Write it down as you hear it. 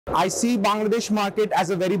I see Bangladesh market as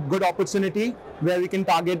a very good opportunity where we can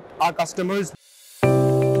target our customers.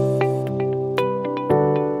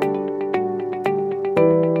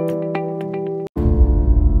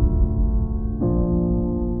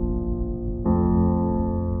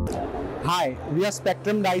 Hi, we are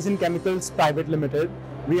Spectrum Dyes Chemicals Pvt.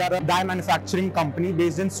 We are a dye manufacturing company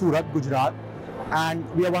based in Surat, Gujarat. And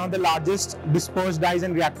we are one of the largest dispersed dyes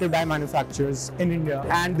and reactive dye manufacturers in India.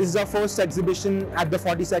 And this is our first exhibition at the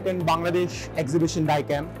 42nd Bangladesh Exhibition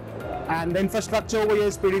DyeChem. And the infrastructure over here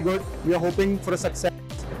is pretty good. We are hoping for a success.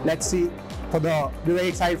 Let's see. We're very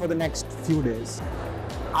excited for the next few days.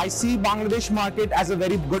 I see Bangladesh market as a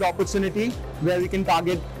very good opportunity where we can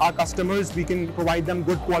target our customers. We can provide them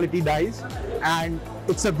good quality dyes. And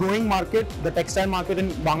it's a growing market. The textile market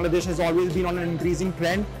in Bangladesh has always been on an increasing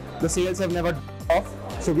trend. The sales have never off,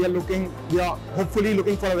 so we are hopefully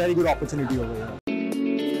looking for a very good opportunity over here.